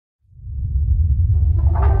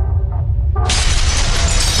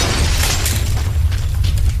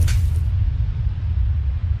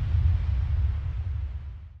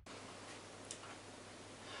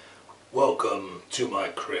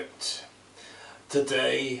script.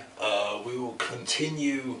 Today we will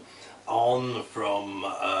continue on from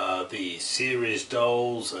the series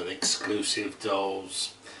dolls and exclusive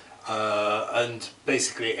dolls and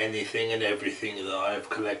basically anything and everything that I've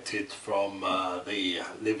collected from the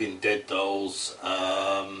Living Dead dolls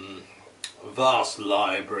vast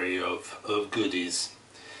library of goodies.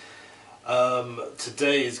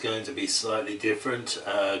 Today is going to be slightly different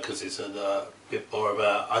because it's a bit more of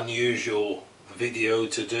an unusual video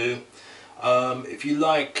to do. If you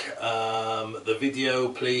like the video,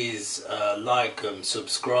 please like and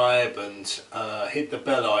subscribe and hit the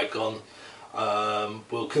bell icon.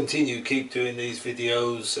 We'll keep doing these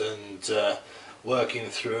videos and working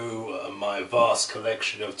through my vast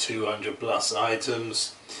collection of 200 plus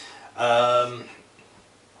items. Other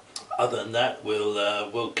than that,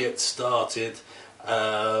 we'll get started.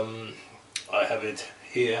 I have it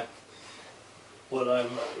here. What I'm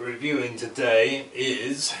reviewing today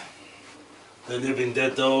is the Living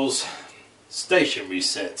Dead dolls stationery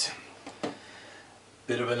set.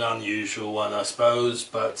 Bit of an unusual one, I suppose,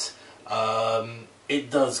 but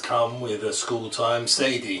it does come with a school time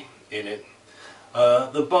Sadie in it.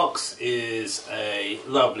 The box is a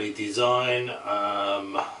lovely design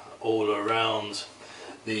all around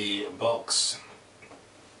the box.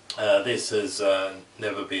 This has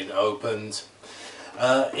never been opened.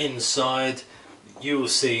 Inside you'll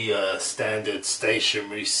see a standard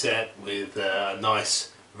stationery set with a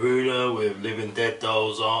nice ruler with Living Dead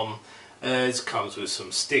dolls on. It comes with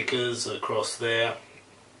some stickers across there.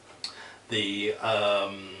 The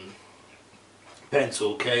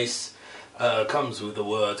pencil case comes with the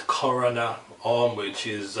word coroner on, which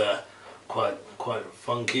is quite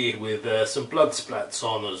funky, with some blood splats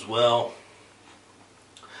on as well.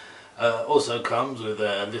 Also comes with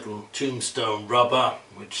a little tombstone rubber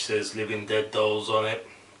which says Living Dead dolls on it,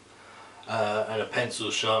 and a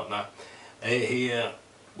pencil sharpener. Here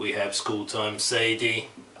we have School Time Sadie,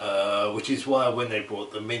 which is why when they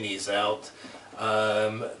brought the minis out,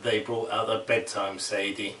 they brought out a Bedtime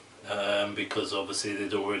Sadie, because obviously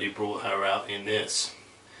they'd already brought her out in this.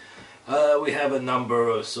 We have a number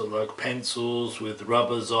of sort of like pencils with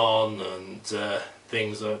rubbers on and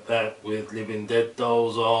things like that with Living Dead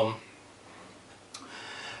dolls on.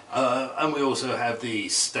 And we also have the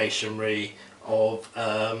stationery of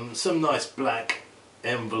some nice black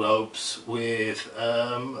envelopes with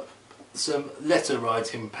some letter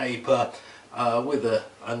writing paper with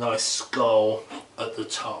a nice skull at the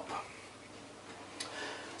top.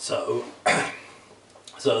 So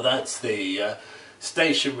that's the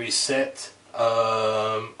stationery set.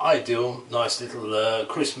 Ideal, nice little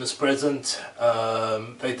Christmas present.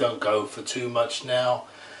 They don't go for too much now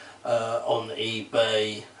on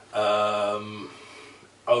eBay.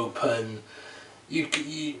 Open, you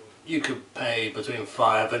could pay between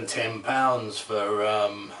 £5 and £10 for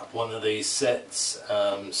one of these sets.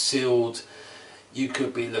 Sealed, you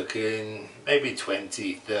could be looking maybe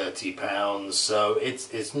 £20–30. So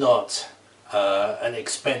it's not an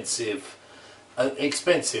expensive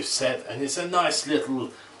set, and it's a nice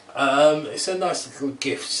little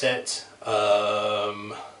gift set.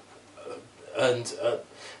 And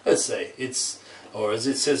let's say it's, or as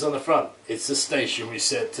it says on the front, it's a stationery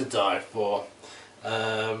set to die for.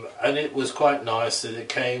 And it was quite nice that it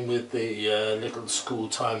came with the little School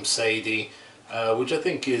Time Sadie, which I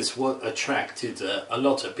think is what attracted a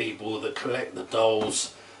lot of people that collect the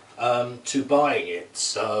dolls to buying it.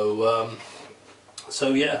 So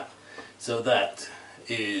yeah, so that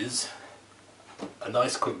is a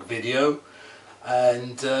nice quick video,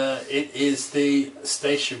 and it is the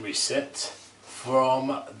stationery set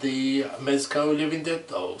from the Mezco Living Dead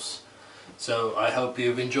dolls. So I hope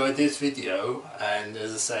you've enjoyed this video, and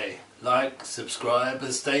as I say, like, subscribe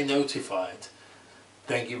and stay notified.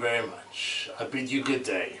 Thank you very much. I bid you good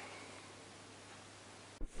day.